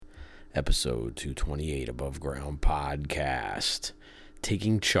episode 228 Above Ground Podcast,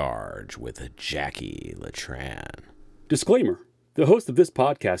 Taking Charge with Jacqui, Letran. Disclaimer. The hosts of this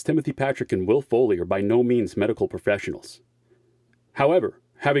podcast, Timothy Patrick and Will Foley, are by no means medical professionals. However,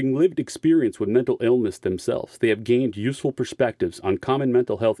 having lived experience with mental illness themselves, they have gained useful perspectives on common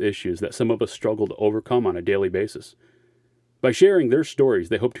mental health issues that some of us struggle to overcome on a daily basis. By sharing their stories,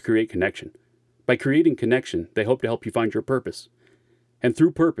 they hope to create connection. By creating connection, they hope to help you find your purpose. And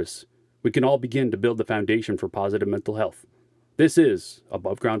through purpose, we can all begin to build the foundation for positive mental health. This is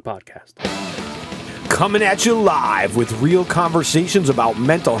Above Ground Podcast. Coming at you live with real conversations about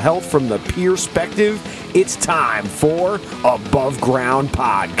mental health from the perspective. It's time for Above Ground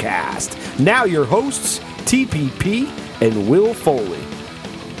Podcast. Now your hosts, TPP and Will Foley.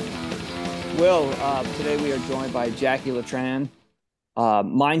 Will, today we are joined by Jacqui Letran,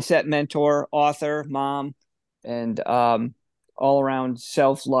 mindset mentor, author, mom, and all around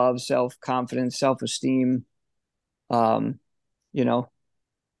self-love, self-confidence, self-esteem,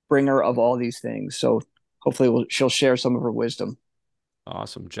 bringer of all these things. So hopefully she'll share some of her wisdom.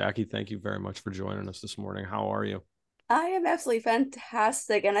 Awesome. Jacqui, thank you very much for joining us this morning. How are you? I am absolutely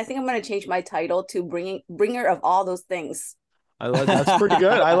fantastic. And I think I'm going to change my title to bringer of all those things. I like that's pretty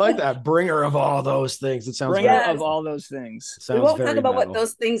good. I like that. Bringer of all those things. It sounds bringer of all those things. We won't talk about what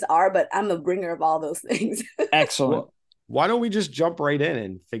those things are, but I'm a bringer of all those things. Excellent. Well, why don't we just jump right in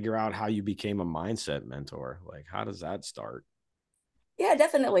and figure out how you became a mindset mentor? Like, how does that start? Yeah,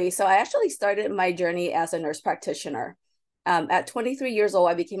 definitely. So I actually started my journey as a nurse practitioner. At 23 years old,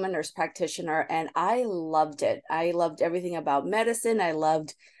 I became a nurse practitioner and I loved it. I loved everything about medicine. I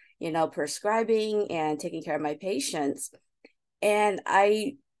loved, prescribing and taking care of my patients. And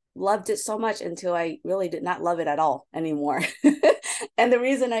I loved it so much until I really did not love it at all anymore. And the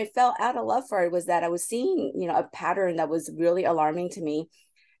reason I fell out of love for it was that I was seeing, a pattern that was really alarming to me.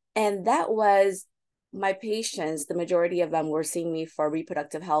 And that was my patients, the majority of them were seeing me for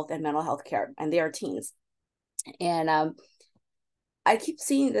reproductive health and mental health care, and they are teens. And I keep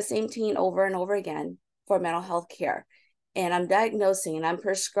seeing the same teen over and over again for mental health care. And I'm diagnosing and I'm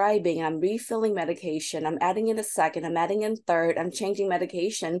prescribing and I'm refilling medication. I'm adding in a second, I'm adding in third, I'm changing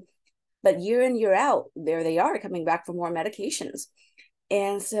medication. But year in, year out, there they are coming back for more medications.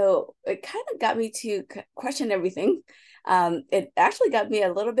 And so it kind of got me to question everything. It actually got me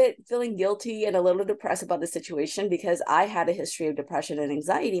a little bit feeling guilty and a little depressed about the situation because I had a history of depression and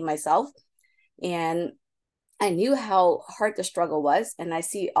anxiety myself. And I knew how hard the struggle was. And I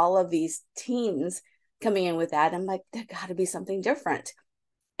see all of these teens coming in with that. I'm like, there got to be something different.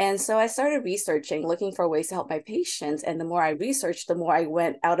 And so I started researching, looking for ways to help my patients. And the more I researched, the more I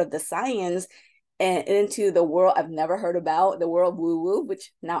went out of the science and into the world I've never heard about, the world woo-woo,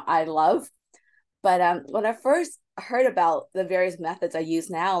 which now I love. But when I first heard about the various methods I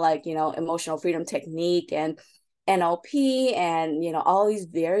use now, like, emotional freedom technique and NLP and, all these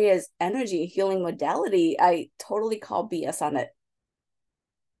various energy healing modality, I totally called BS on it.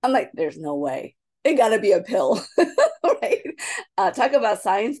 I'm like, there's no way. It got to be a pill, right? Talk about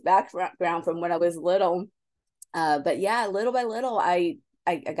science background from when I was little. But yeah, little by little, I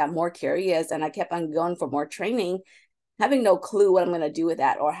got more curious and I kept on going for more training, having no clue what I'm going to do with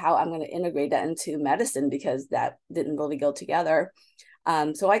that or how I'm going to integrate that into medicine because that didn't really go together.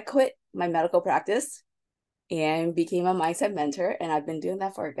 So I quit my medical practice and became a mindset mentor. And I've been doing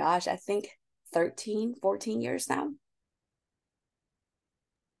that for, I think 13, 14 years now.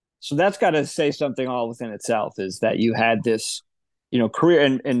 So that's got to say something all within itself, is that you had this,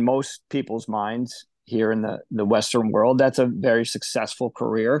 career in most people's minds here in the Western world. That's a very successful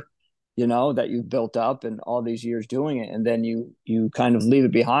career, that you've built up and all these years doing it. And then you kind of leave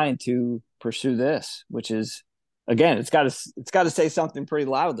it behind to pursue this, which is, again, it's got to say something pretty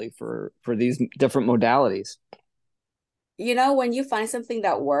loudly for these different modalities. When you find something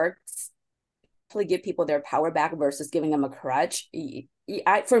that works, to give people their power back versus giving them a crutch.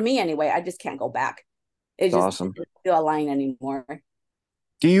 For me anyway, I just can't go back. It's just awesome. Doesn't feel aligned anymore.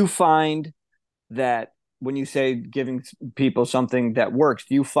 Do you find that when you say giving people something that works,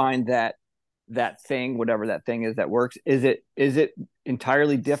 do you find that thing, whatever that thing is that works, is it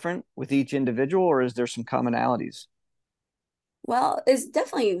entirely different with each individual, or is there some commonalities? Well, it's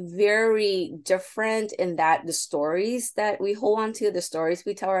definitely very different in that the stories that we hold on to, the stories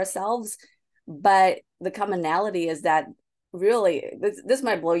we tell ourselves, but the commonality is that really, this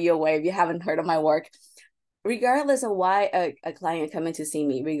might blow you away if you haven't heard of my work. Regardless of why a client come in to see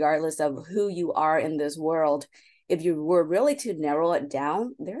me, regardless of who you are in this world, if you were really to narrow it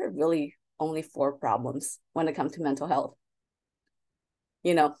down, there are really only 4 problems when it comes to mental health.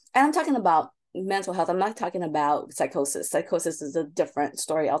 And I'm talking about mental health, I'm not talking about psychosis. Psychosis is a different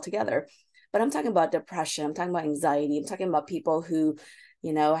story altogether. But I'm talking about depression. I'm talking about anxiety. I'm talking about people who,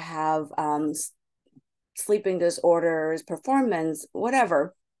 have sleeping disorders, performance,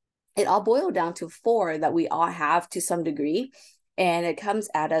 whatever. It all boiled down to four that we all have to some degree. And it comes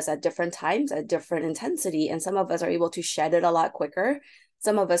at us at different times, at different intensity. And some of us are able to shed it a lot quicker.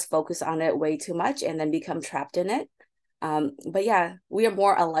 Some of us focus on it way too much and then become trapped in it. But yeah, we are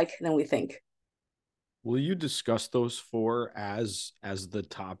more alike than we think. Will you discuss those four as the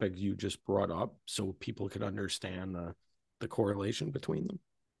topic you just brought up so people could understand the correlation between them?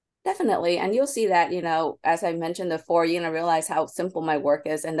 Definitely. And you'll see that, as I mentioned before, you're going to realize how simple my work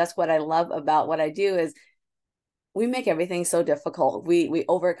is. And that's what I love about what I do is we make everything so difficult. We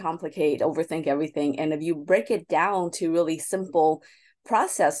overcomplicate, overthink everything. And if you break it down to really simple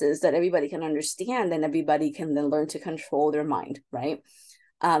processes that everybody can understand, then everybody can then learn to control their mind, right?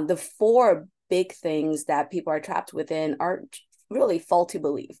 The four big things that people are trapped within are really faulty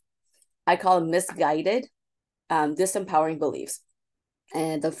belief. I call them misguided, disempowering beliefs.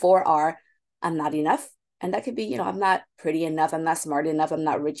 And the four are, I'm not enough. And that could be, I'm not pretty enough. I'm not smart enough. I'm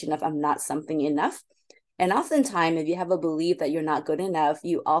not rich enough. I'm not something enough. And oftentimes, if you have a belief that you're not good enough,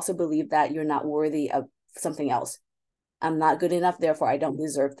 you also believe that you're not worthy of something else. I'm not good enough, therefore I don't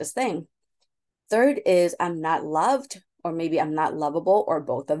deserve this thing. Third is I'm not loved, or maybe I'm not lovable, or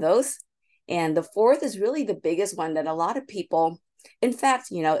both of those. And the fourth is really the biggest one that a lot of people, in fact,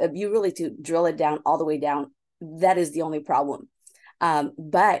 if you really to drill it down all the way down, that is the only problem.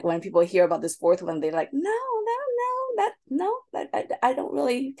 But when people hear about this fourth one, they're like, I don't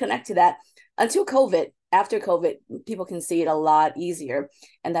really connect to that until COVID. After COVID, people can see it a lot easier.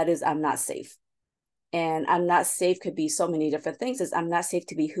 And that is, I'm not safe. And I'm not safe could be so many different things. I'm not safe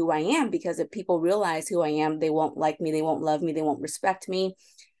to be who I am, because if people realize who I am, they won't like me, they won't love me, they won't respect me.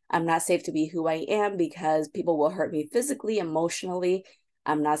 I'm not safe to be who I am because people will hurt me physically, emotionally.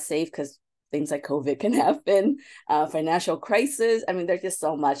 I'm not safe because things like COVID can happen, financial crisis. I mean, there's just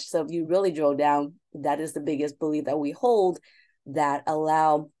so much. So if you really drill down, that is the biggest belief that we hold that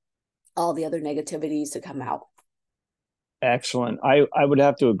allow all the other negativities to come out. Excellent. I would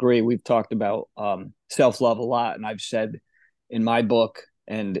have to agree. We've talked about self-love a lot, and I've said in my book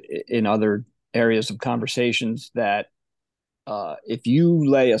and in other areas of conversations that if you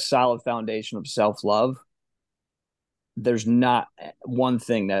lay a solid foundation of self-love, there's not one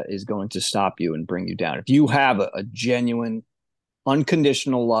thing that is going to stop you and bring you down. If you have a genuine,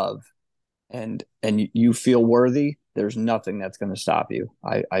 unconditional love and you feel worthy, there's nothing that's going to stop you.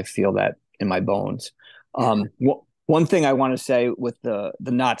 I feel that in my bones. One thing I want to say with the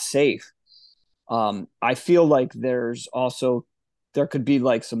not safe, I feel like there could be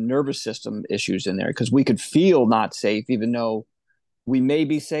like some nervous system issues in there, because we could feel not safe even though we may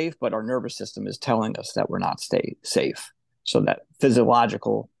be safe, but our nervous system is telling us that we're not safe. So that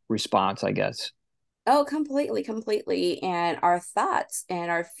physiological response, I guess. Oh, completely. And our thoughts and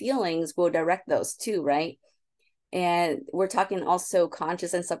our feelings will direct those too, right? And we're talking also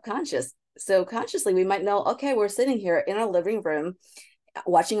conscious and subconscious. So consciously, we might know, okay, we're sitting here in a living room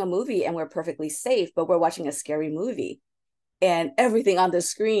watching a movie and we're perfectly safe, but we're watching a scary movie. And everything on the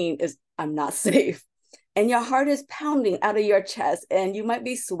screen is, I'm not safe. And your heart is pounding out of your chest and you might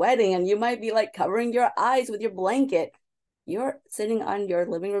be sweating and you might be like covering your eyes with your blanket. You're sitting on your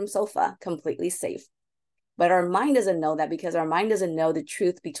living room sofa, completely safe. But our mind doesn't know that, because our mind doesn't know the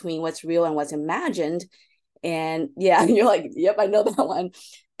truth between what's real and what's imagined. And yeah, you're like, yep, I know that one.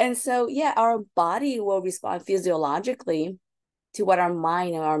 And so, yeah, our body will respond physiologically to what our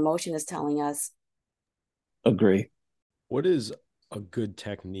mind and our emotion is telling us. Agree. What is a good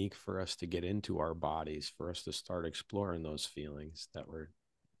technique for us to get into our bodies, for us to start exploring those feelings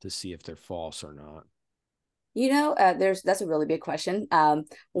to see if they're false or not? That's a really big question.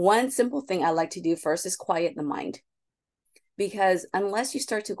 One simple thing I like to do first is quiet the mind. Because unless you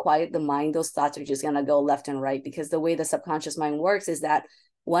start to quiet the mind, those thoughts are just going to go left and right. Because the way the subconscious mind works is that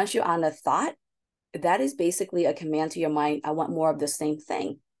once you're on a thought, that is basically a command to your mind, I want more of the same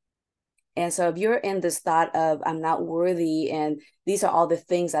thing. And so if you're in this thought of, I'm not worthy, and these are all the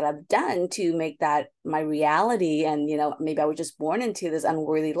things that I've done to make that my reality, and, maybe I was just born into this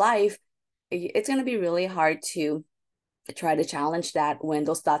unworthy life, it's going to be really hard to try to challenge that when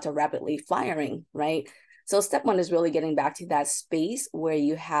those thoughts are rapidly firing, right? So step one is really getting back to that space where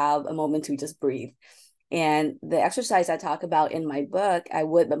you have a moment to just breathe. And the exercise I talk about in my book,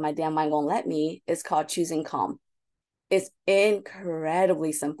 but my damn mind won't let me, is called choosing calm. It's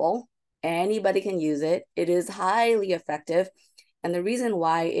incredibly simple. Anybody can use it. It is highly effective. And the reason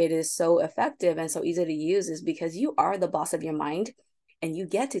why it is so effective and so easy to use is because you are the boss of your mind, and you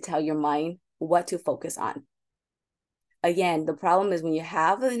get to tell your mind what to focus on. Again, the problem is when you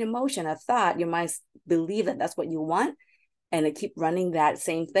have an emotion, a thought, your mind believe that that's what you want, and it keep running that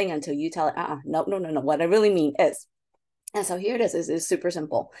same thing until you tell it, no. What I really mean is, and so here it is. It's super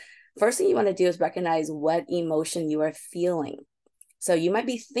simple. First thing you want to do is recognize what emotion you are feeling. So you might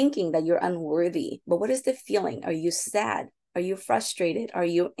be thinking that you're unworthy, but what is the feeling? Are you sad? Are you frustrated? Are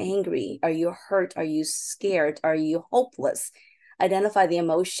you angry? Are you hurt? Are you scared? Are you hopeless? Identify the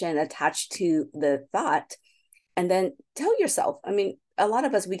emotion attached to the thought, and then tell yourself. I mean, a lot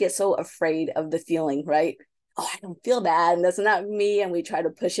of us, we get so afraid of the feeling, right? Oh, I don't feel that, and that's not me, and we try to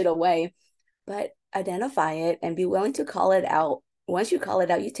push it away. But identify it and be willing to call it out. Once you call it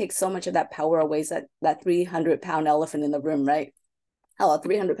out, you take so much of that power away, that 300-pound elephant in the room, right? Oh, a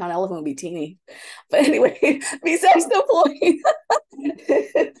 300-pound elephant would be teeny. But anyway, besides the point.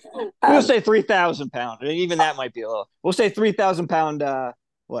 We'll say 3,000 pounds. Even that might be a little. We'll say 3,000 pound.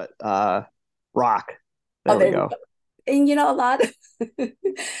 Rock. There we go. And a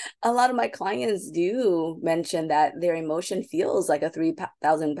lot of my clients do mention that their emotion feels like a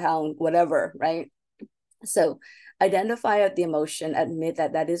 3,000-pound whatever, right? So identify the emotion, admit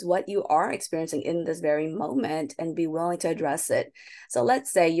that that is what you are experiencing in this very moment, and be willing to address it. So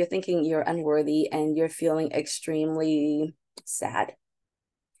let's say you're thinking you're unworthy and you're feeling extremely sad.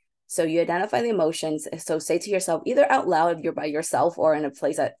 So you identify the emotions. So say to yourself, either out loud if you're by yourself or in a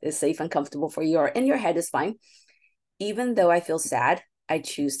place that is safe and comfortable for you, or in your head is fine. Even though I feel sad, I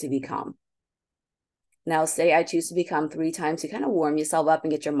choose to be calm. Now say I choose to be calm 3 times to kind of warm yourself up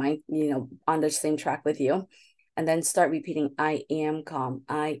and get your mind, on the same track with you. And then start repeating, I am calm,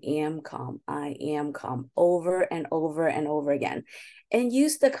 I am calm, I am calm, over and over and over again. And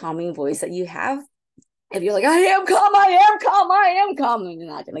use the calming voice that you have. If you're like, I am calm, I am calm, I am calm, then you're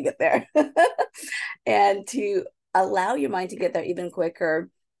not going to get there. And to allow your mind to get there even quicker,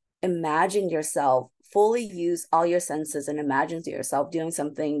 imagine yourself, fully use all your senses and imagine yourself doing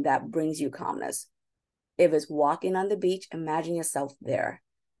something that brings you calmness. If it's walking on the beach, imagine yourself there.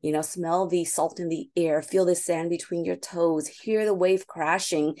 Smell the salt in the air, feel the sand between your toes, hear the wave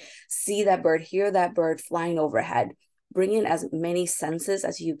crashing, see that bird, hear that bird flying overhead. Bring in as many senses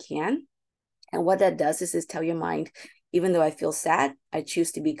as you can. And what that does is tell your mind, even though I feel sad, I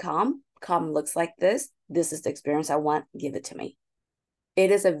choose to be calm. Calm looks like this. This is the experience I want. Give it to me. It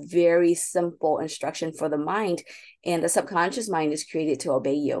is a very simple instruction for the mind. And the subconscious mind is created to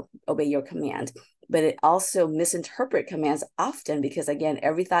obey your command. But it also misinterprets commands often because, again,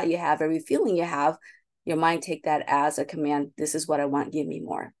 every thought you have, every feeling you have, your mind take that as a command. This is what I want. Give me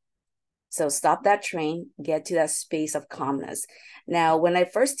more. So stop that train, get to that space of calmness. Now, when I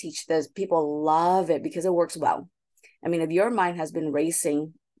first teach this, people love it because it works well. I mean, if your mind has been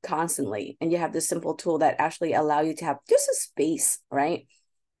racing constantly and you have this simple tool that actually allow you to have just a space, right,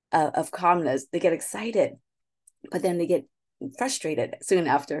 of calmness, they get excited, but then they get frustrated soon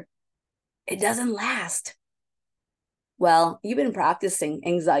after. It doesn't last. Well, you've been practicing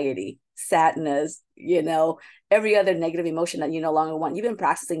anxiety, sadness, every other negative emotion that you no longer want. You've been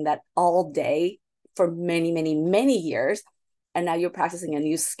practicing that all day for many, many, many years. And now you're practicing a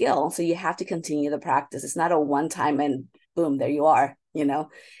new skill. So you have to continue the practice. It's not a one time and boom, there you are,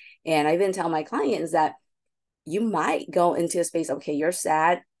 And I even tell my clients that you might go into a space, okay, you're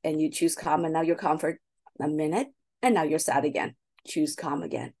sad and you choose calm, and now you're calm for a minute, and now you're sad again. Choose calm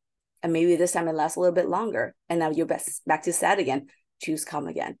again. And maybe this time it lasts a little bit longer, and now you're back to sad again. Choose calm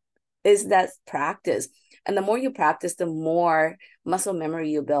again. Is that practice? And the more you practice, the more muscle memory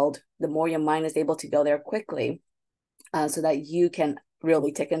you build, the more your mind is able to go there quickly, so that you can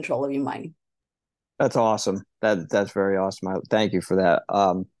really take control of your mind. That's awesome. That's very awesome. Thank you for that.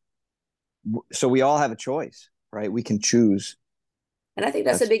 So we all have a choice, right? We can choose. And I think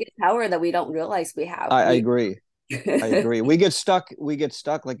that's the biggest power that we don't realize we have. I agree. I agree. We get stuck,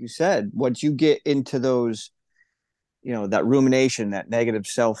 like you said, once you get into those, that rumination, that negative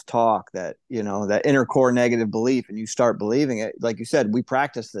self-talk, that, that inner core negative belief, and you start believing it. Like you said, we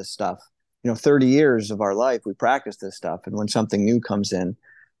practice this stuff, 30 years of our life, we practice this stuff. And when something new comes in,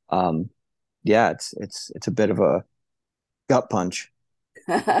 it's a bit of a gut punch.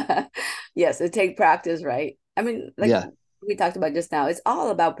 Yes, it takes practice, right? I mean, we talked about just now, it's all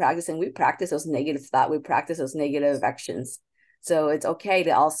about practicing. We practice those negative thoughts, we practice those negative actions. So it's okay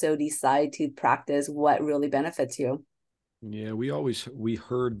to also decide to practice what really benefits you. Yeah, we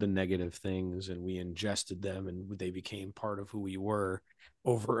heard the negative things and we ingested them, and they became part of who we were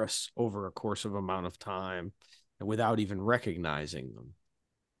over a course of amount of time, and without even recognizing them.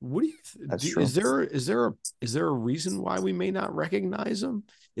 What do you is there a reason why we may not recognize them?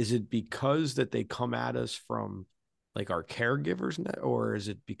 Is it because that they come at us from like our caregivers, or is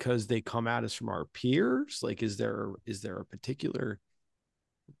it because they come at us from our peers? Like, is there a particular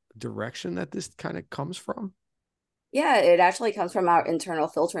direction that this kind of comes from? Yeah, it actually comes from our internal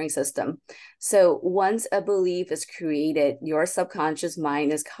filtering system. So once a belief is created, your subconscious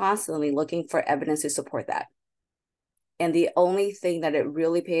mind is constantly looking for evidence to support that. And the only thing that it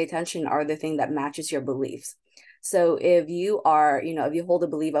really pay attention are the thing that matches your beliefs. So if you are, if you hold a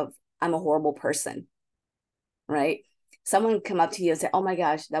belief of, I'm a horrible person, right? Someone come up to you and say, oh my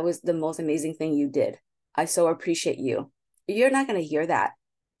gosh, that was the most amazing thing you did. I so appreciate you. You're not going to hear that.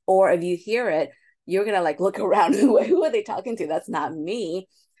 Or if you hear it, you're going to like look around, who are they talking to? That's not me.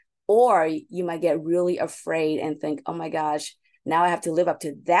 Or you might get really afraid and think, oh my gosh, now I have to live up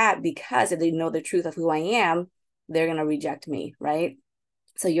to that, because if they know the truth of who I am, they're going to reject me, right?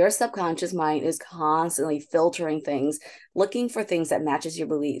 So your subconscious mind is constantly filtering things, looking for things that matches your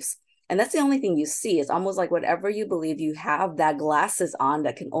beliefs. And that's the only thing you see. It's almost like whatever you believe, you have that glasses on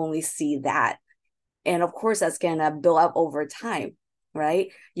that can only see that. And of course, that's going to build up over time, right?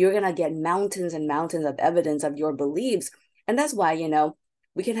 You're going to get mountains and mountains of evidence of your beliefs. And that's why,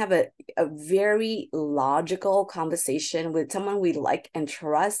 we can have a very logical conversation with someone we like and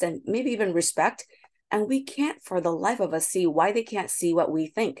trust and maybe even respect. And we can't for the life of us see why they can't see what we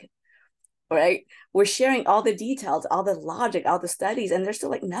think, right? We're sharing all the details, all the logic, all the studies, and they're still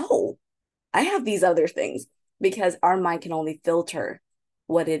like, no, I have these other things, because our mind can only filter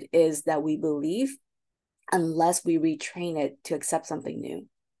what it is that we believe unless we retrain it to accept something new.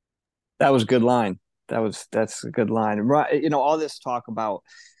 That was a good line. That's a good line. Right. All this talk about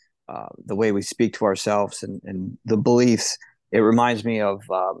the way we speak to ourselves and the beliefs, it reminds me of,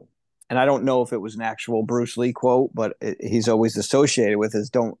 and I don't know if it was an actual Bruce Lee quote, but he's always associated with is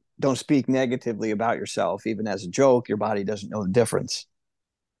don't speak negatively about yourself, even as a joke. Your body doesn't know the difference.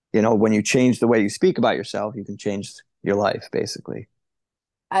 When you change the way you speak about yourself, you can change your life, basically.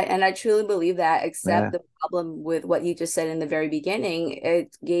 I truly believe that, except Yeah. the problem with what you just said in the very beginning,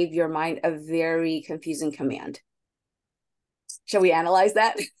 it gave your mind a very confusing command. Shall we analyze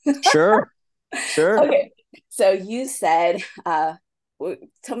that? Sure. Okay. So you said, tell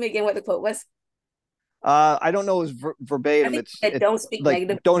me again what the quote was. I don't know, it's I verbatim. think It's that don't speak like,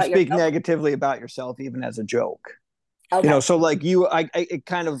 negative don't about speak yourself. negatively about yourself, even as a joke. Okay. So like it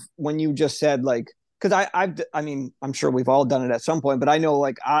kind of, when you just said like, because I mean, I'm sure we've all done it at some point, but I know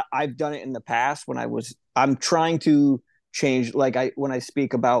like I've done it in the past when I'm trying to change. Like when I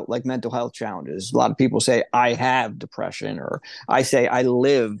speak about like mental health challenges, a lot of people say I have depression, or I say I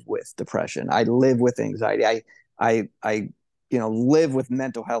live with depression. I live with anxiety. I live with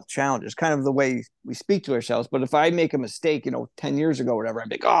mental health challenges, kind of the way we speak to ourselves. But if I make a mistake, 10 years ago, or whatever, I'd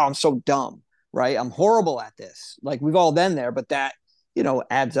be like, oh, I'm so dumb, right? I'm horrible at this. Like we've all been there, but that,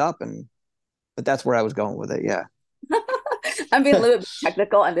 adds up. But that's where I was going with it. Yeah. I'm being a little bit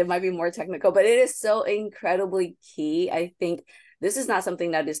technical, and it might be more technical, but it is so incredibly key. I think this is not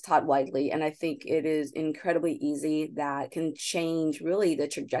something that is taught widely, and I think it is incredibly easy that can change really the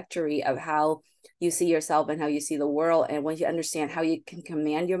trajectory of how you see yourself and how you see the world. And once you understand how you can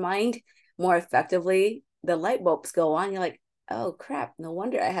command your mind more effectively, the light bulbs go on. You're like, oh crap, no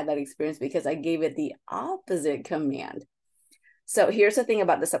wonder I had that experience, because I gave it the opposite command. So here's the thing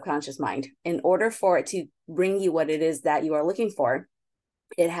about the subconscious mind. In order for it to bring you what it is that you are looking for,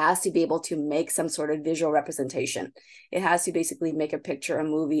 it has to be able to make some sort of visual representation. It has to basically make a picture, a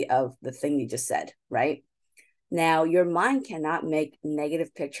movie of the thing you just said, right? Now, your mind cannot make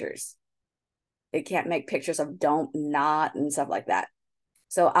negative pictures. It can't make pictures of don't, not, and stuff like that.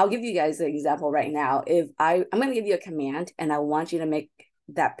 So I'll give you guys an example right now. If I'm going to give you a command, and I want you to make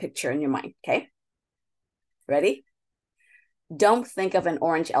that picture in your mind, okay? Ready? Don't think of an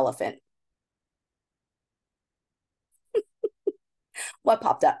orange elephant. What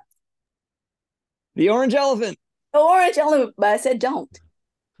popped up? The orange elephant. The orange elephant, but I said don't.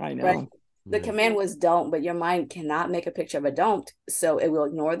 I know. Right? The command was don't, but your mind cannot make a picture of a don't. So it will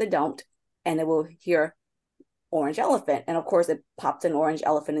ignore the don't, and it will hear orange elephant. And of course, it popped an orange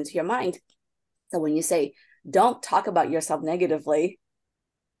elephant into your mind. So when you say, don't talk about yourself negatively,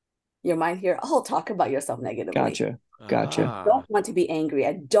 your mind here, oh, talk about yourself negatively. Gotcha. I don't want to be angry.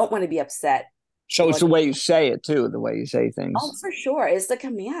 I don't want to be upset. So it's the way you say it too, the way you say things. Oh, for sure. It's the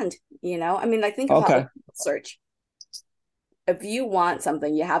command, I mean, I think about like search. If you want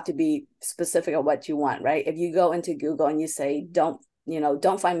something, you have to be specific of what you want, right? If you go into Google and you say, don't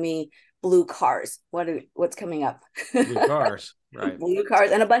find me blue cars, what's coming up? Blue cars, right? Blue cars,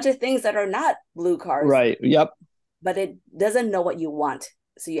 and a bunch of things that are not blue cars. Right. Yep. But it doesn't know what you want.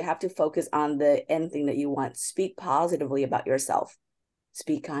 So you have to focus on the end thing that you want. Speak positively about yourself.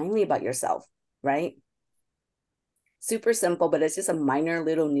 Speak kindly about yourself, right? Super simple, but it's just a minor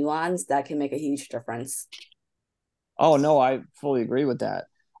little nuance that can make a huge difference. Oh no, I fully agree with that.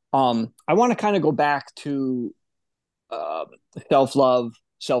 I want to kind of go back to uh, self-love,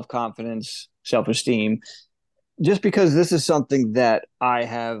 self-confidence, self-esteem, just because this is something that I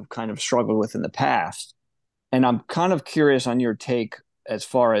have kind of struggled with in the past. And I'm kind of curious on your take as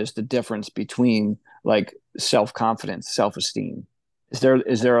far as the difference between like self-confidence, self-esteem. Is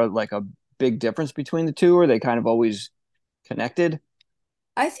there like a big difference between the two? Or are they kind of always connected?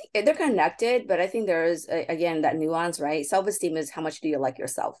 I think they're connected, but I think there is, again, that nuance, right? Self-esteem is how much do you like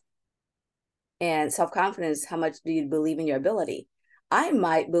yourself? And self-confidence, how much do you believe in your ability? I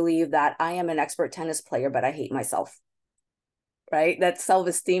might believe that I am an expert tennis player, but I hate myself, right? That's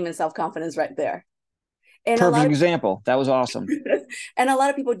self-esteem and self-confidence right there. And a Perfect lot of example. That was awesome. and a lot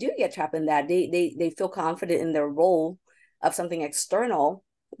of people do get trapped in that. They feel confident in their role of something external,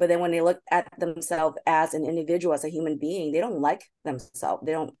 but then when they look at themselves as an individual, as a human being, they don't like themselves.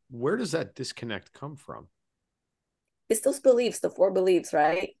 They don't. Where does that disconnect come from? It's those beliefs, the four beliefs,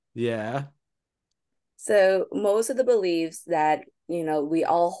 right? Yeah. So most of the beliefs that we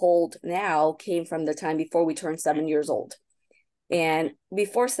all hold now came from the time before we turned 7 years old, and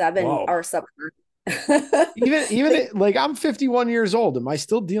before seven, Whoa. our sub. Like I'm 51 years old. Am I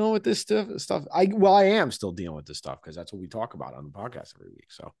still dealing with this stuff? I am still dealing with this stuff because that's what we talk about on the podcast every week.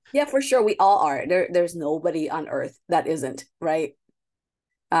 So Yeah, for sure, we all are. There's nobody on earth that isn't, right?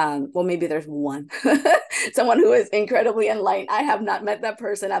 Well, maybe there's one, someone who is incredibly enlightened. I have not met that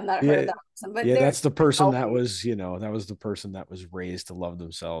person. I've not heard of yeah, that person, but yeah, there's that's the person that always. was, that was the person that was raised to love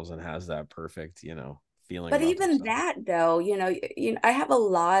themselves and has that perfect, feeling But about even themselves. that, though, I have a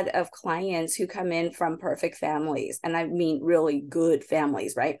lot of clients who come in from perfect families, and I mean really good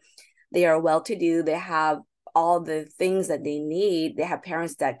families, right? They are well-to-do. They have all the things that they need. They have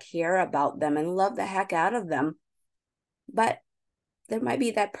parents that care about them and love the heck out of them. But there might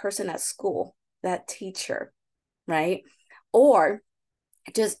be that person at school, that teacher, right? Or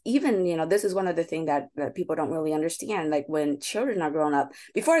just even, this is one of the things that people don't really understand. Like when children are growing up,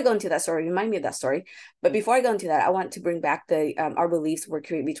 before I go into that story, remind me of that story. But before I go into that, I want to bring back our beliefs were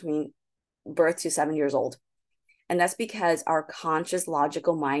created between birth to 7 years old. And that's because our conscious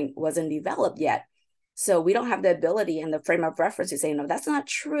logical mind wasn't developed yet. So we don't have the ability and the frame of reference to say, no, that's not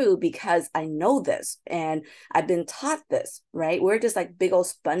true because I know this and I've been taught this, right? We're just like big old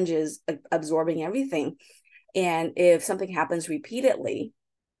sponges absorbing everything. And if something happens repeatedly,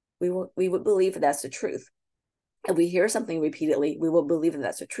 we would believe that that's the truth. If we hear something repeatedly, we will believe that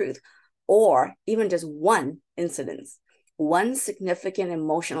that's the truth. Or even just one incident, one significant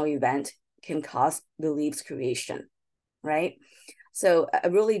emotional event can cause beliefs creation, right? So a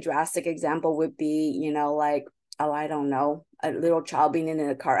really drastic example would be, like, oh, I don't know, a little child being in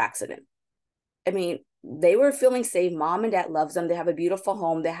a car accident. I mean, they were feeling safe. Mom and dad loves them. They have a beautiful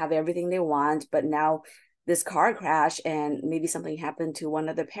home. They have everything they want. But now this car crash and maybe something happened to one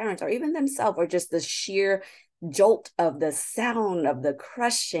of the parents or even themselves, or just the sheer jolt of the sound of the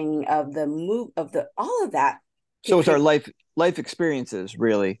crushing of the move of the all of that can So it's our create. life experiences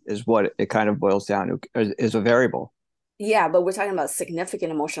really is what it kind of boils down to is a variable. Yeah, but we're talking about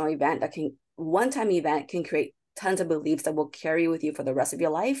significant emotional event that can one-time event can create tons of beliefs that will carry with you for the rest of your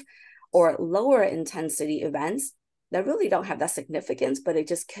life, or lower intensity events that really don't have that significance, but it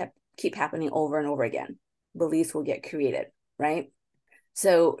just keep happening over and over again. Beliefs will get created, right?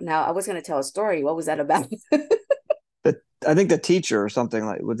 So now I was going to tell a story. What was that about? I think the teacher or something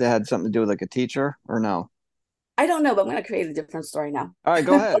like would that had something to do with like a teacher or no? I don't know, but I'm going to create a different story now. All right,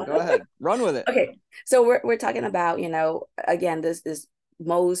 go ahead. Go ahead. Run with it. Okay, so we're talking about again this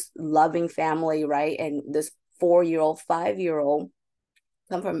most loving family, right? And this 4-year-old, 5-year-old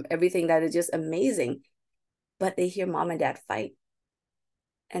come from everything that is just amazing, but they hear mom and dad fight,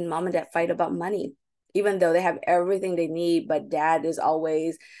 and mom and dad fight about money, even though they have everything they need. But dad is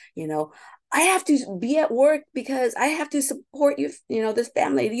always, you know, I have to be at work because I have to support you, this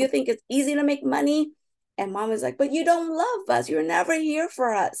family. Do you think it's easy to make money? And mom is like, but you don't love us. You're never here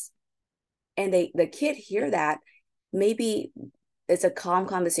for us. And the kid hear that. Maybe it's a calm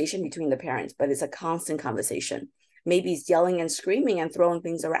conversation between the parents, but it's a constant conversation. Maybe he's yelling and screaming and throwing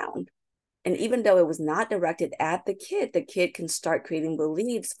things around. And even though it was not directed at the kid can start creating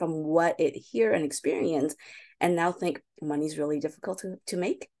beliefs from what it hear and experience, and now think money's really difficult to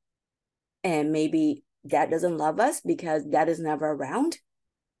make. And maybe dad doesn't love us because dad is never around,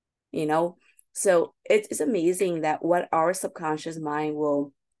 you know? So it's amazing that what our subconscious mind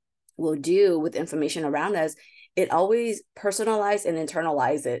will do with information around us, it always personalize and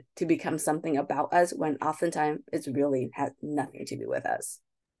internalize it to become something about us when oftentimes it's really has nothing to do with us.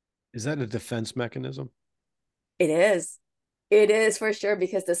 Is that a defense mechanism? It is. It is for sure,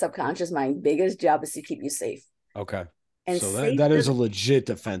 because the subconscious mind biggest job is to keep you safe. Okay. And So safe that is a legit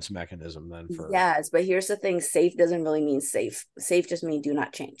defense mechanism then for. Yes, but here's the thing: safe doesn't really mean safe. Safe just means do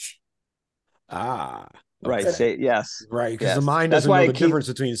not change. Ah. Right. Okay. Say yes. Right. Because Yes. the mind That's doesn't why know I the keep. difference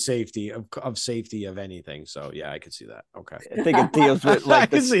between safety of safety of anything. So yeah, I could see that. Okay. I think it deals with I like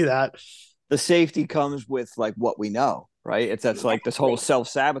can see that. the safety comes with like what we know, right? That's like this whole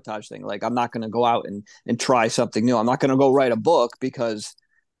self-sabotage thing. Like, I'm not going to go out and try something new. I'm not going to go write a book because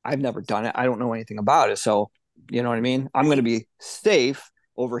I've never done it. I don't know anything about it. So, you know what I mean? I'm going to be safe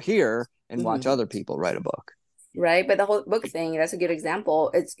over here and watch other people write a book. Right. But the whole book thing, that's a good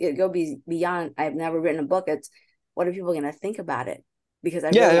example. It go beyond, I've never written a book. It's what are people going to think about it? Because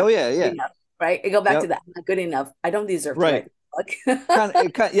I really Yeah. enough, right? It go back Yep. to that. I'm not good enough. I don't deserve to Right. write a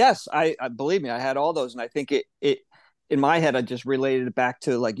book. Yes, I believe me, I had all those, and I think it in my head, I just related it back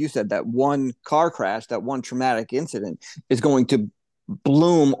to, like you said, that one car crash, that one traumatic incident is going to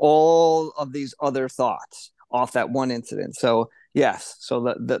bloom all of these other thoughts off that one incident. So yes,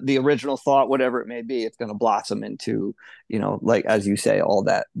 so the original thought, whatever it may be, it's going to blossom into, like as you say, all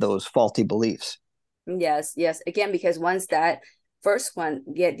those faulty beliefs. Yes. Again, because once that first one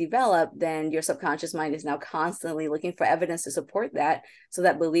get developed, then your subconscious mind is now constantly looking for evidence to support that, so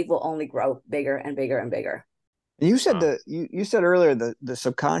that belief will only grow bigger and bigger and bigger. And you said you said earlier the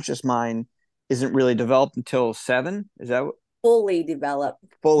subconscious mind isn't really developed until 7. Is that fully developed?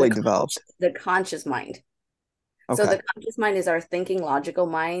 Developed. The conscious mind. Okay. So the conscious mind is our thinking, logical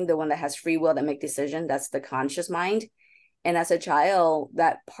mind, the one that has free will, that make decision. That's the conscious mind. And as a child,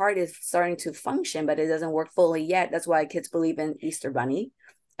 that part is starting to function, but it doesn't work fully yet. That's why kids believe in Easter Bunny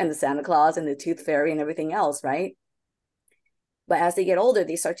and the Santa Claus and the Tooth Fairy and everything else, right? But as they get older,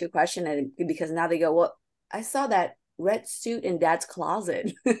 they start to question it, because now they go, well, I saw that red suit in Dad's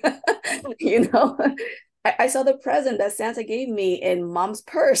closet. I saw the present that Santa gave me in Mom's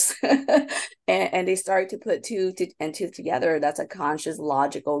purse. and they start to put two and two together. That's a conscious,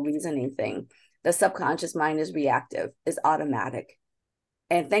 logical reasoning thing. The subconscious mind is reactive, is automatic.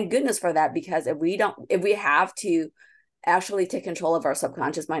 And thank goodness for that, because if we have to actually take control of our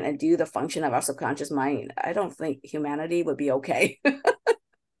subconscious mind and do the function of our subconscious mind, I don't think humanity would be okay.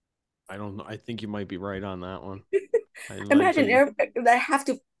 I don't know. I think you might be right on that one. Imagine I have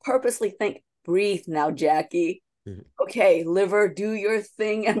to purposely think, breathe now, Jacqui. Okay, liver, do your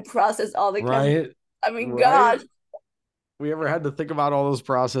thing and process all the right. I mean, right? God. We ever had to think about all those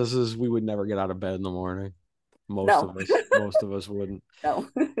processes, we would never get out of bed in the morning. Most of us wouldn't. No.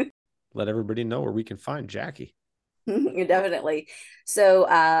 Let everybody know where we can find Jacqui. Definitely. So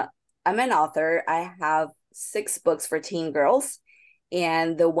I'm an author. I have 6 books for teen girls.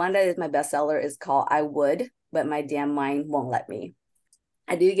 And the one that is my bestseller is called I Would, But My Damn Mind Won't Let Me.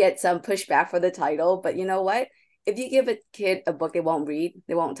 I do get some pushback for the title, but you know what? If you give a kid a book they won't read,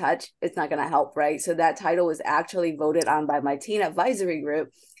 they won't touch, it's not going to help, right? So that title was actually voted on by my teen advisory group.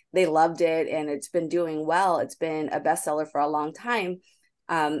 They loved it, and it's been doing well. It's been a bestseller for a long time.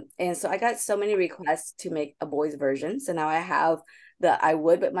 And so I got so many requests to make a boy's version. So now I have the I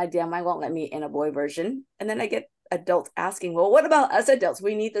Would, But My Damn Mind Won't Let Me in a boy version. And then I get adults asking, well, what about us adults?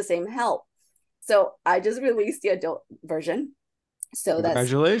 We need the same help. So I just released the adult version. So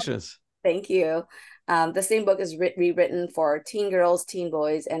congratulations. Thank you. The same book is rewritten for teen girls, teen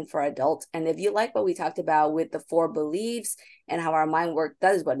boys, and for adults. And if you like what we talked about with the 4 beliefs and how our mind works,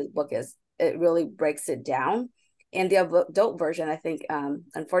 that is what this book is. It really breaks it down. And the adult version, I think,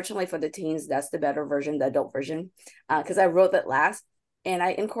 unfortunately for the teens, that's the better version, the adult version, because I wrote that last. And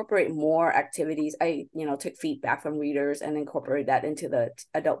I incorporate more activities. I, took feedback from readers and incorporate that into the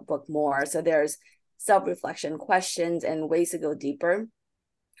adult book more. So there's self-reflection questions and ways to go deeper.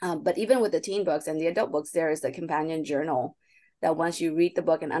 But even with the teen books and the adult books, there is the companion journal that once you read the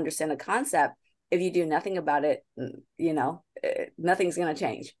book and understand the concept, if you do nothing about it, nothing's going to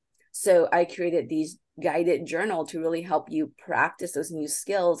change. So I created these guided journal to really help you practice those new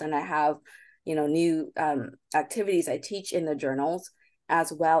skills. And I have, new activities I teach in the journals,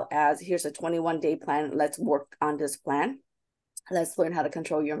 as well as here's a 21-day plan. Let's work on this plan. Let's learn how to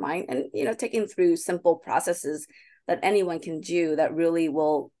control your mind, and, taking through simple processes that anyone can do that really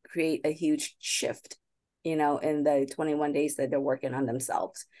will create a huge shift, in the 21 days that they're working on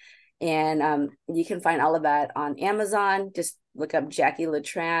themselves. And you can find all of that on Amazon. Just look up Jacqui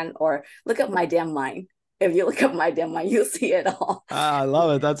Letran or look up My Damn Mind. If you look up My Damn Mind, you'll see it all. I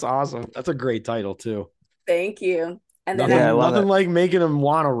love it. That's awesome. That's a great title too. Thank you. And then nothing like making them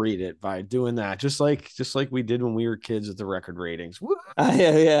want to read it by doing that. Just like we did when we were kids at the record ratings.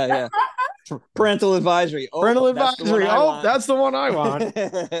 Yeah. Parental advisory. Parental That's the one advisory. I want. That's the one I want.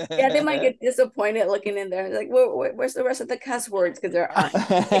 Yeah, they might get disappointed looking in there. Like, where's the rest of the cuss words? Because there aren't.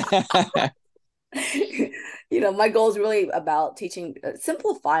 My goal is really about teaching,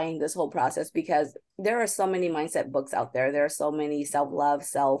 simplifying this whole process, because there are so many mindset books out there. There are so many self-love,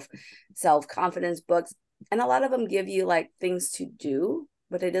 self-confidence books, and a lot of them give you like things to do,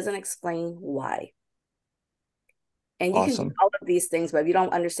 but it doesn't explain why. And you can do all of these things, but if you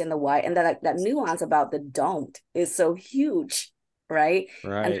don't understand the why, and that nuance about the don't is so huge, right?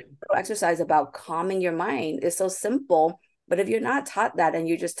 And the exercise about calming your mind is so simple, but if you're not taught that, and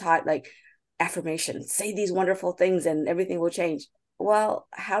you're just taught like affirmation, say these wonderful things and everything will change. Well,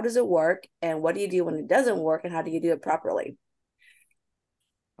 how does it work? And what do you do when it doesn't work? And how do you do it properly?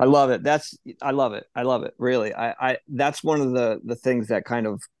 I love it. I love it. I love it. Really. That's one of the things that kind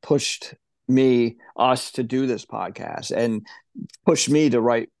of pushed us to do this podcast and pushed me to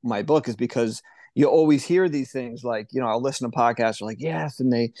write my book, is because you always hear these things like, I'll listen to podcasts like, yes,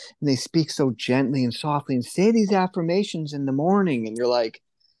 and they speak so gently and softly and say these affirmations in the morning. And you're like,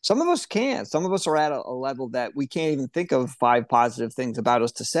 some of us can't. Some of us are at a level that we can't even think of 5 positive things about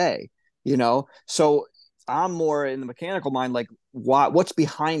us to say, So I'm more in the mechanical mind, like what's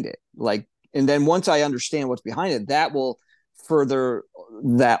behind it? Like, and then once I understand what's behind it, that will further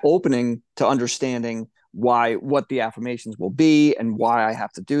that opening to understanding what the affirmations will be and why I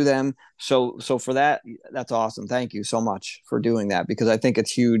have to do them. So for that's awesome. Thank you so much for doing that, because I think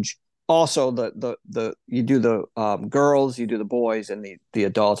it's huge. Also, the you do the girls, you do the boys, and the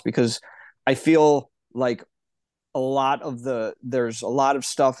adults, because I feel like there's a lot of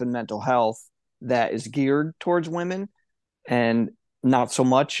stuff in mental health that is geared towards women and not so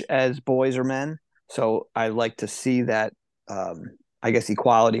much as boys or men. So I like to see that, I guess,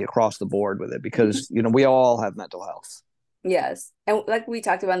 equality across the board with it, because, we all have mental health. Yes. And like we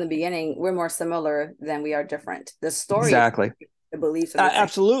talked about in the beginning, we're more similar than we are different. The story, exactly. The beliefs.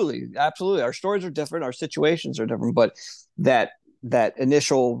 Absolutely. Our stories are different. Our situations are different, but that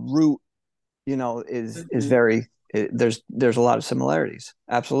initial root, is very, there's a lot of similarities.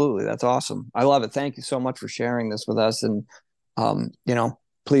 Absolutely. That's awesome. I love it. Thank you so much for sharing this with us. And,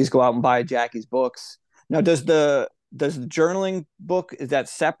 please go out and buy Jacqui's books. Now, does the journaling book, is that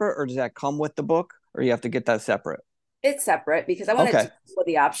separate, or does that come with the book, or you have to get that separate? It's separate, because I wanted to for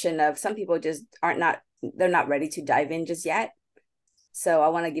the option of some people just they're not ready to dive in just yet. So I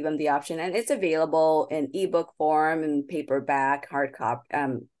want to give them the option, and it's available in ebook form and paperback, hardcover.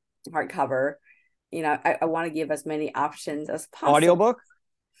 I want to give as many options as possible. Audiobook?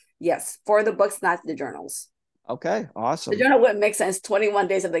 Yes, for the books, not the journals. Okay, awesome. The journal wouldn't make sense. 21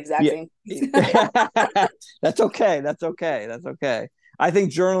 days of the exact same. That's okay. I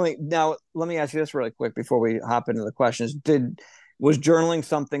think journaling. Now, let me ask you this really quick before we hop into the questions. Was journaling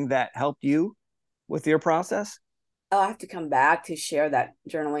something that helped you with your process? Oh, I have to come back to share that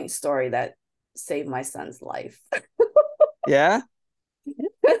journaling story that saved my son's life. Yeah?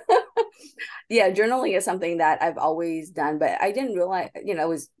 Yeah, journaling is something that I've always done, but I didn't realize, I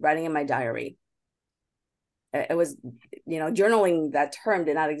was writing in my diary. It was, journaling, that term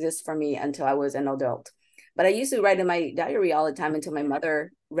did not exist for me until I was an adult. But I used to write in my diary all the time until my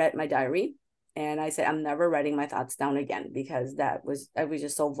mother read my diary. And I said, I'm never writing my thoughts down again, because I was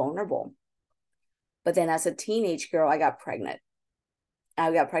just so vulnerable. But then as a teenage girl, I got pregnant.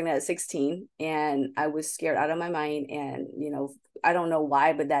 I got pregnant at 16, and I was scared out of my mind. And, I don't know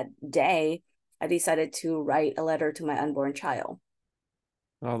why, but that day I decided to write a letter to my unborn child.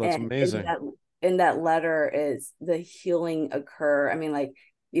 Oh, that's amazing. In that letter is the healing occur. I mean, like,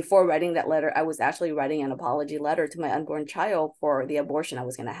 before writing that letter, I was actually writing an apology letter to my unborn child for the abortion I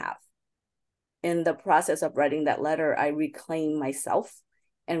was going to have. In the process of writing that letter, I reclaimed myself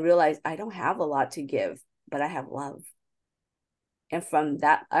and realized I don't have a lot to give, but I have love. And from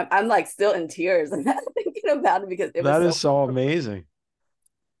that, I'm like still in tears and thinking about it, because that is so amazing.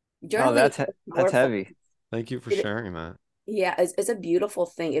 Oh, that's heavy. Thank you for sharing that. Yeah, it's a beautiful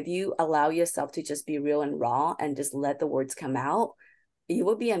thing. If you allow yourself to just be real and raw and just let the words come out, you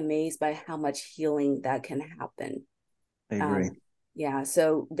will be amazed by how much healing that can happen. I agree. Yeah,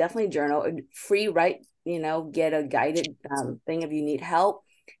 so definitely journal. Free, right? Get a guided thing if you need help.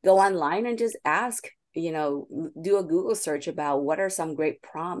 Go online and just ask, do a Google search about what are some great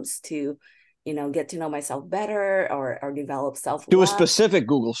prompts to, get to know myself better or develop self-love. Do a specific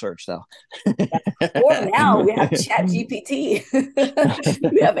Google search, though. Or now we have ChatGPT.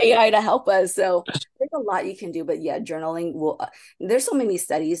 We have AI to help us. So there's a lot you can do. But yeah, journaling will. There's so many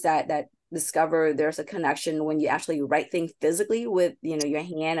studies that discover there's a connection when you actually write things physically with, your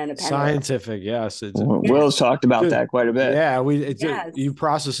hand and a pen. Scientific, yes. Will's talked about that quite a bit. Yeah, Yes. you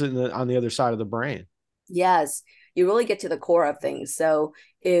process it on the other side of the brain. Yes, you really get to the core of things. So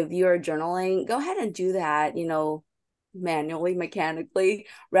if you're journaling, go ahead and do that, manually, mechanically,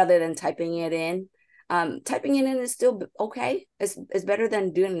 rather than typing it in. Typing it in is still okay. It's better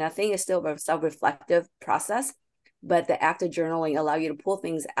than doing nothing. It's still a self-reflective process. But the act of journaling allow you to pull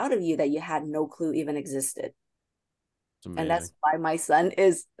things out of you that you had no clue even existed. And that's why my son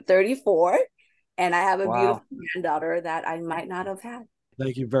is 34 and I have a beautiful granddaughter that I might not have had.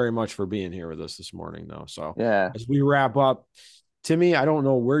 Thank you very much for being here with us this morning, though. So as we wrap up, Timmy, I don't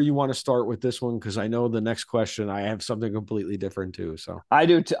know where you want to start with this one, because I know the next question, I have something completely different too. So I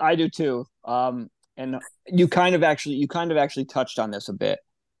do too. And you kind of actually touched on this a bit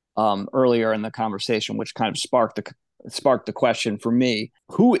earlier in the conversation, which kind of sparked the question for me.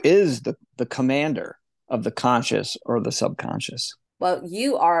 Who is the commander of the conscious or the subconscious? Well,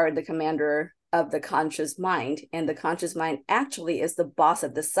 you are the commander of the conscious mind, and the conscious mind actually is the boss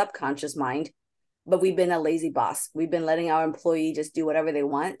of the subconscious mind. But we've been a lazy boss. We've been letting our employee just do whatever they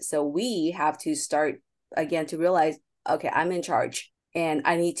want. So we have to start again to realize, okay, I'm in charge and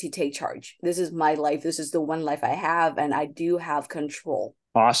I need to take charge. This is my life. This is the one life I have, and I do have control.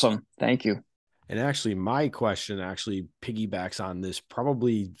 Awesome. Thank you. And actually, my question actually piggybacks on this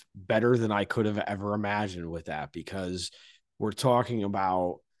probably better than I could have ever imagined with that, because we're talking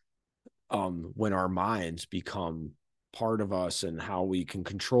about when our minds become part of us and how we can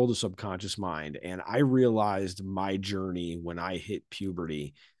control the subconscious mind. And I realized my journey when I hit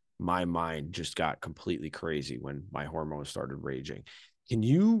puberty, my mind just got completely crazy when my hormones started raging. Can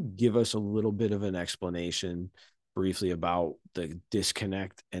you give us a little bit of an explanation briefly about the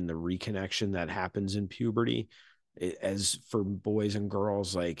disconnect and the reconnection that happens in puberty, as for boys and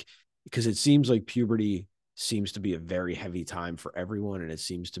girls? Like, because it seems like puberty seems to be a very heavy time for everyone, and it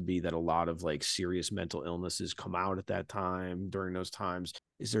seems to be that a lot of like serious mental illnesses come out at that time, during those times.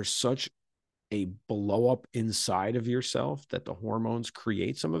 Is there such a blow up inside of yourself that the hormones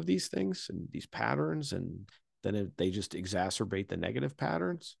create some of these things and these patterns, and then they just exacerbate the negative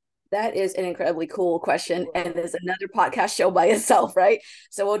patterns? That is an incredibly cool question, and there's another podcast show by itself, right?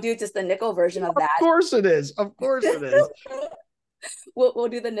 So we'll do just the nickel version of that. Of course it is. Of course it is. We'll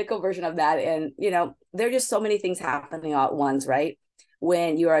do the nickel version of that. And, there are just so many things happening at once, right?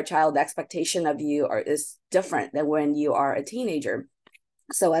 When you are a child, the expectation of you is different than when you are a teenager.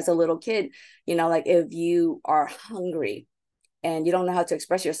 So as a little kid, like if you are hungry and you don't know how to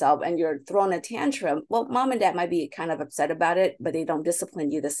express yourself and you're throwing a tantrum, well, mom and dad might be kind of upset about it, but they don't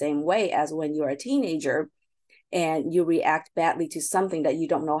discipline you the same way as when you're a teenager and you react badly to something that you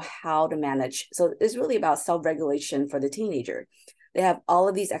don't know how to manage. So it's really about self-regulation for the teenager. They have all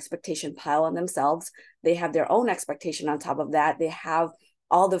of these expectations piled on themselves. They have their own expectation on top of that. They have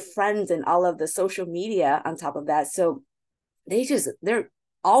all the friends and all of the social media on top of that. So they're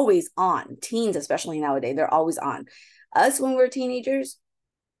always on. Teens, especially nowadays, they're always on. Us, when we're teenagers,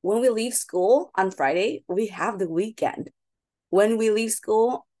 when we leave school on Friday, we have the weekend. When we leave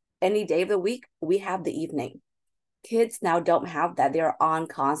school any day of the week, we have the evening. Kids now don't have that. They're on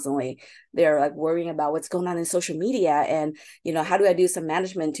constantly. They're like worrying about what's going on in social media and, how do I do some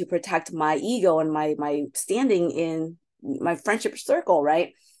management to protect my ego and my standing in my friendship circle,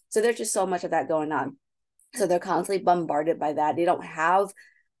 right? So there's just so much of that going on. So they're constantly bombarded by that. They don't have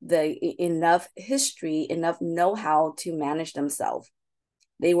enough history, enough know-how to manage themselves.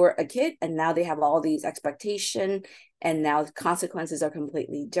 They were a kid and now they have all these expectations, and now the consequences are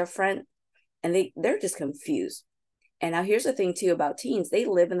completely different, and they're just confused. And now here's the thing too about teens. They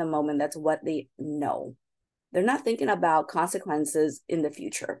live in the moment. That's what they know. They're not thinking about consequences in the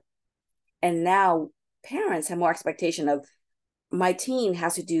future. And now parents have more expectation of, my teen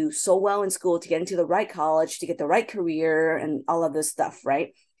has to do so well in school to get into the right college, to get the right career and all of this stuff, right?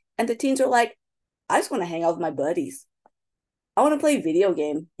 And the teens are like, I just want to hang out with my buddies. I want to play video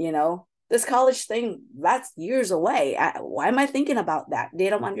game, This college thing, that's years away. Why am I thinking about that?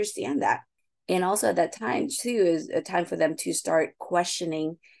 They don't understand that. And also at that time too is a time for them to start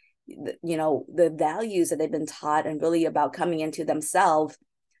questioning, the values that they've been taught, and really about coming into themselves.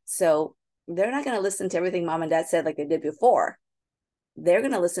 So they're not going to listen to everything mom and dad said like they did before. They're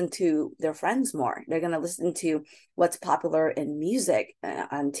going to listen to their friends more. They're going to listen to what's popular in music,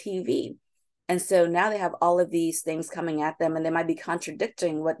 on TV. And so now they have all of these things coming at them, and they might be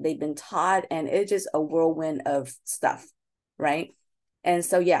contradicting what they've been taught. And it's just a whirlwind of stuff, right? And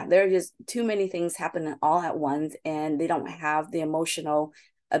so, yeah, there are just too many things happening all at once, and they don't have the emotional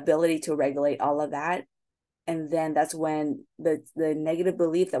ability to regulate all of that. And then that's when the negative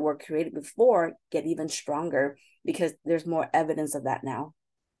belief that were created before get even stronger, because there's more evidence of that now.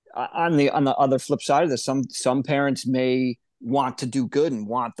 On the other flip side of this, some parents may want to do good and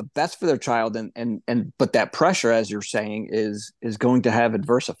want the best for their child, and but that pressure, as you're saying, is going to have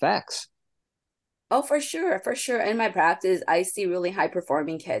adverse effects. Oh, for sure, for sure. In my practice, I see really high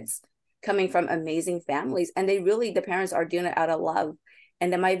performing kids coming from amazing families, and the parents are doing it out of love,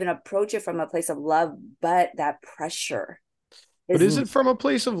 and they might even approach it from a place of love, but that pressure But is it from a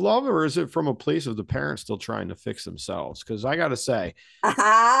place of love, or is it from a place of the parents still trying to fix themselves? Because I got to say,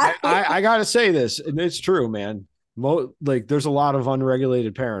 I got to say this, and it's true, man. Like, there's a lot of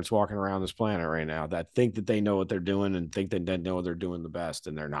unregulated parents walking around this planet right now that think that they know what they're doing and think they know they're doing the best,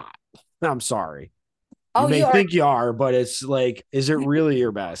 and they're not. I'm sorry. You may think you are, but it's like, is it really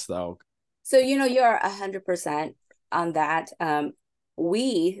your best though? So, you're 100% on that.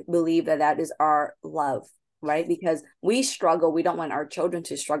 We believe that is our love, right? Because we struggle. We don't want our children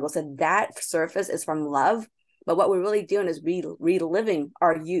to struggle. So that surface is from love. But what we're really doing is reliving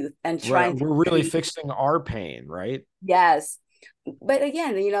our youth and trying to. We're really fixing our pain, right? Yes. But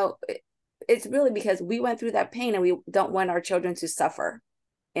again, it's really because we went through that pain and we don't want our children to suffer.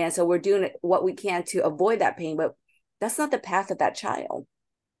 And so we're doing what we can to avoid that pain, but that's not the path of that child.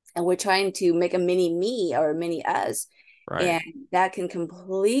 And we're trying to make a mini me or a mini us. Right. And that can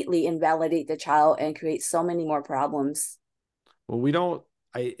completely invalidate the child and create so many more problems. Well,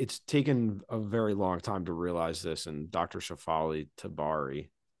 it's taken a very long time to realize this. And Dr. Shafali Tabari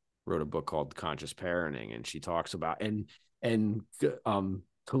wrote a book called Conscious Parenting. And she talks about, and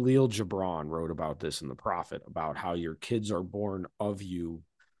Khalil Gibran wrote about this in The Prophet, about how your kids are born of you,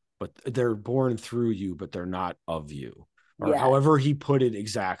 but they're born through you, but they're not of you, or however he put it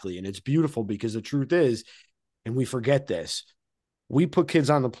exactly. And it's beautiful, because the truth is, and we forget this, we put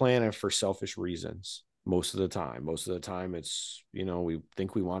kids on the planet for selfish reasons. Most of the time it's, we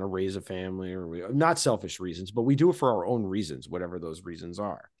think we want to raise a family, or not selfish reasons, but we do it for our own reasons, whatever those reasons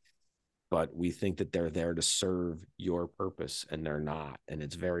are. But we think that they're there to serve your purpose, and they're not. And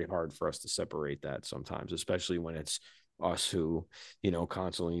it's very hard for us to separate that sometimes, especially when it's us who,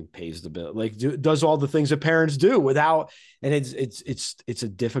 constantly pays the bill, like does all the things that parents do without, and it's a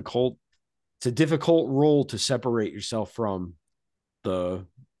difficult role to separate yourself from the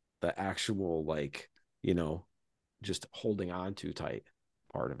actual, like, just holding on too tight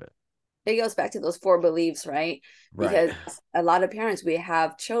part of it. It goes back to those 4 beliefs, right? Because a lot of parents, we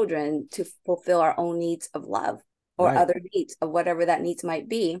have children to fulfill our own needs of love or other needs of whatever that needs might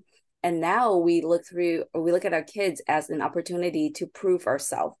be. And now we look at our kids as an opportunity to prove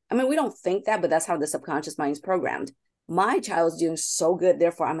ourselves. I mean, we don't think that, but that's how the subconscious mind is programmed. My child's doing so good,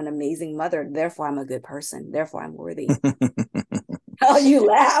 therefore I'm an amazing mother, therefore I'm a good person, therefore I'm worthy. Oh, you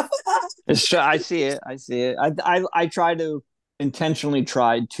laugh. I see it. I try to intentionally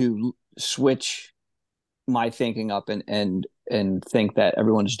switch my thinking up and think that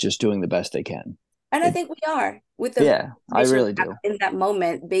everyone's just doing the best they can. And I think we are I really do in that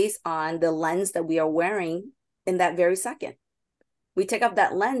moment, based on the lens that we are wearing in that very second. We take off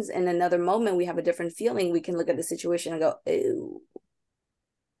that lens, in another moment we have a different feeling. We can look at the situation and go, ew.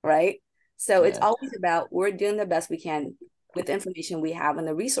 Right? So it's always about, we're doing the best we can with the information we have and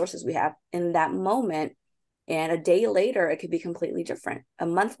the resources we have in that moment. And a day later, it could be completely different. A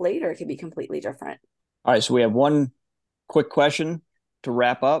month later, it could be completely different. All right. So we have one quick question to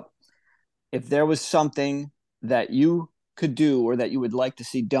wrap up. If there was something that you could do or that you would like to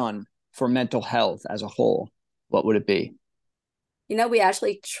see done for mental health as a whole, what would it be? We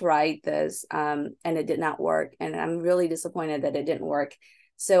actually tried this and it did not work. And I'm really disappointed that it didn't work.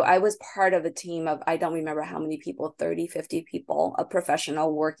 So I was part of a team of, I don't remember how many people, 30, 50 people, a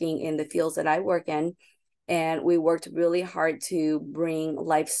professional working in the fields that I work in. And we worked really hard to bring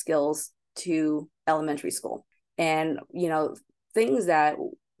life skills to elementary school. And, things that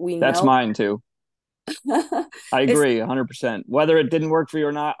we know. That's mine too. I agree 100%. Whether it didn't work for you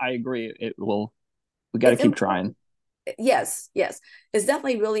or not, I agree. We got to keep trying. Yes. It's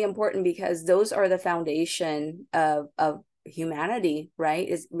definitely really important, because those are the foundation of humanity, right?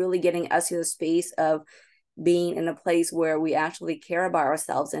 Is really getting us to the space of being in a place where we actually care about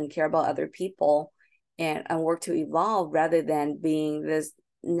ourselves and care about other people and work to evolve, rather than being this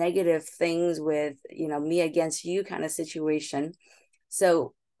negative things with, me against you kind of situation.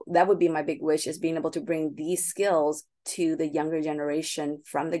 So that would be my big wish, is being able to bring these skills to the younger generation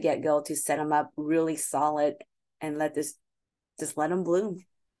from the get-go, to set them up really solid and let them bloom.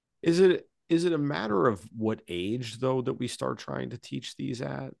 Is it a matter of what age though that we start trying to teach these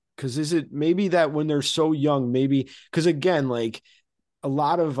at? Because is it maybe that when they're so young, maybe, because again, like, a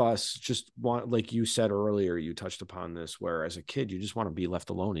lot of us just want, like you said earlier, you touched upon this, where as a kid, you just want to be left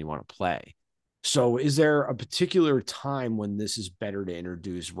alone. You want to play. So is there a particular time when this is better to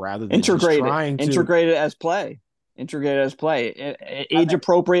introduce rather than just trying to integrate it as play? Integrate it as play, age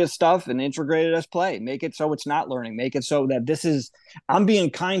appropriate stuff, and integrate it as play. Make it so it's not learning. Make it so that this is, I'm being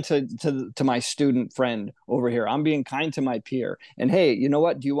kind to my student friend over here. I'm being kind to my peer. And hey, you know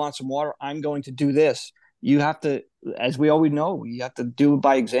what? Do you want some water? I'm going to do this. You have to, as we always know, you have to do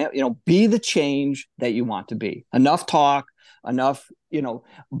by example, be the change that you want to be. Enough talk, enough,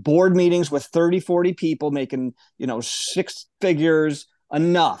 board meetings with 30, 40 people making, 6 figures.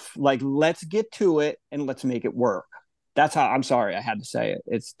 Enough. Like, let's get to it and let's make it work. That's how, I'm sorry, I had to say it.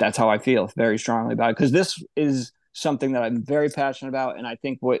 That's how I feel very strongly about it, because this is something that I'm very passionate about. And I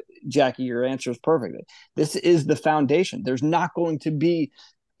think Jacqui, your answer is perfect. This is the foundation. There's not going to be,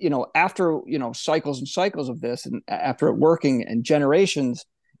 after, cycles and cycles of this, and after it working and generations,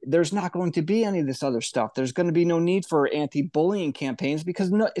 there's not going to be any of this other stuff. There's going to be no need for anti-bullying campaigns,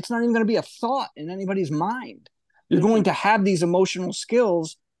 because it's not even going to be a thought in anybody's mind. You're going to have these emotional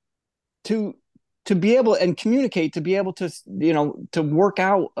skills to be able and communicate, to be able to, to work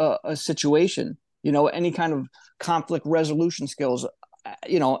out a situation, any kind of conflict resolution skills,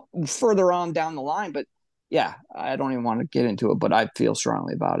 further on down the line. But yeah, I don't even want to get into it, but I feel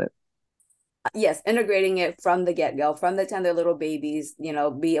strongly about it. Yes, integrating it from the get-go, from the time they're little babies,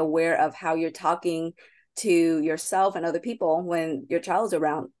 be aware of how you're talking to yourself and other people when your child's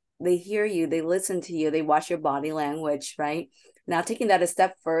around. They hear you, they listen to you, they watch your body language, right? Now, taking that a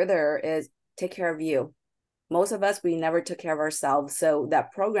step further is take care of you. Most of us, we never took care of ourselves. So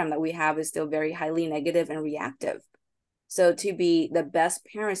that program that we have is still very highly negative and reactive. So to be the best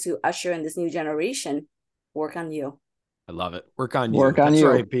parents who usher in this new generation, work on you. I love it. Work on you. Work on That's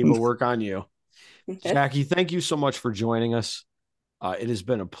you. right, people. Work on you. Jacqui, thank you so much for joining us. It has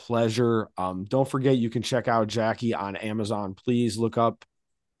been a pleasure. Don't forget, you can check out Jacqui on Amazon. Please look up.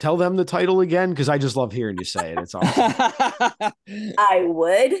 Tell them the title again, because I just love hearing you say it. It's awesome. I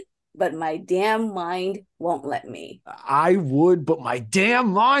would, but my damn mind won't let me. I would, but my damn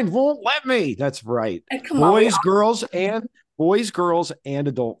mind won't let me. That's right. Boys, girls, and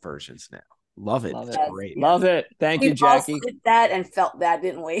adult versions now. Love it. It's great. Love it. Thank you, Jacqui. We all did that and felt that,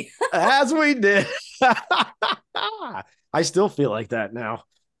 didn't we? As we did. I still feel like that now.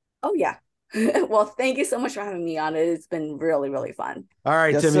 Oh, yeah. Well, thank you so much for having me on it. It's been really, really fun. All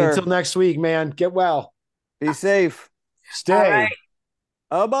right, yes, Timmy. Sir. Until next week, man. Get well. Be safe. Stay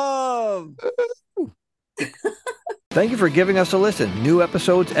above. Thank you for giving us a listen. New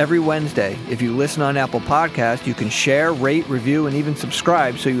episodes every Wednesday. If you listen on Apple Podcasts, you can share, rate, review, and even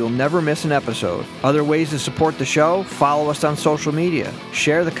subscribe so you'll never miss an episode. Other ways to support the show: follow us on social media,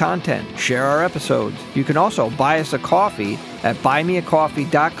 share the content, share our episodes. You can also buy us a coffee at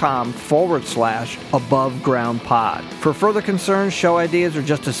buymeacoffee.com/abovegroundpod. For further concerns, show ideas, or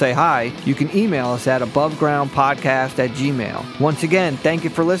just to say hi, you can email us at abovegroundpodcast@gmail.com. Once again, thank you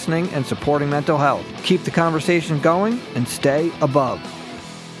for listening and supporting mental health. Keep the conversation going and stay above.